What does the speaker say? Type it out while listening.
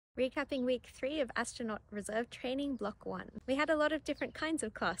Recapping week 3 of Astronaut Reserve Training Block 1. We had a lot of different kinds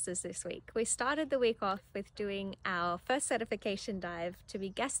of classes this week. We started the week off with doing our first certification dive to be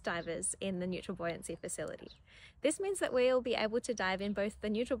guest divers in the neutral buoyancy facility. This means that we'll be able to dive in both the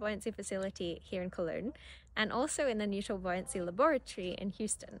neutral buoyancy facility here in Cologne and also in the neutral buoyancy laboratory in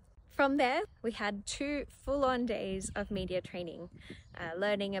Houston. From there, we had 2 full-on days of media training,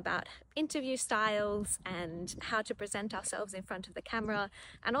 learning about interview styles and how to present ourselves in front of the camera,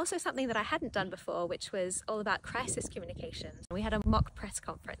 and also something that I hadn't done before, which was all about crisis communications. We had a mock press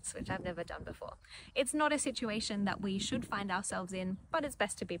conference, which I've never done before. It's not a situation that we should find ourselves in, but it's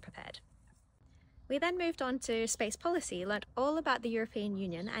best to be prepared. We then moved on to space policy, learnt all about the European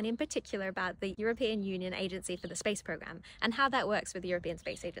Union and in particular about the European Union Agency for the Space Programme and how that works with the European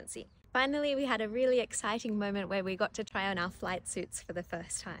Space Agency. Finally, we had a really exciting moment where we got to try on our flight suits for the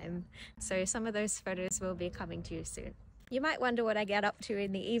first time. So some of those photos will be coming to you soon. You might wonder what I get up to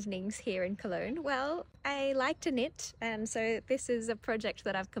in the evenings here in Cologne. Well, I like to knit, and so this is a project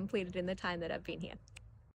that I've completed in the time that I've been here.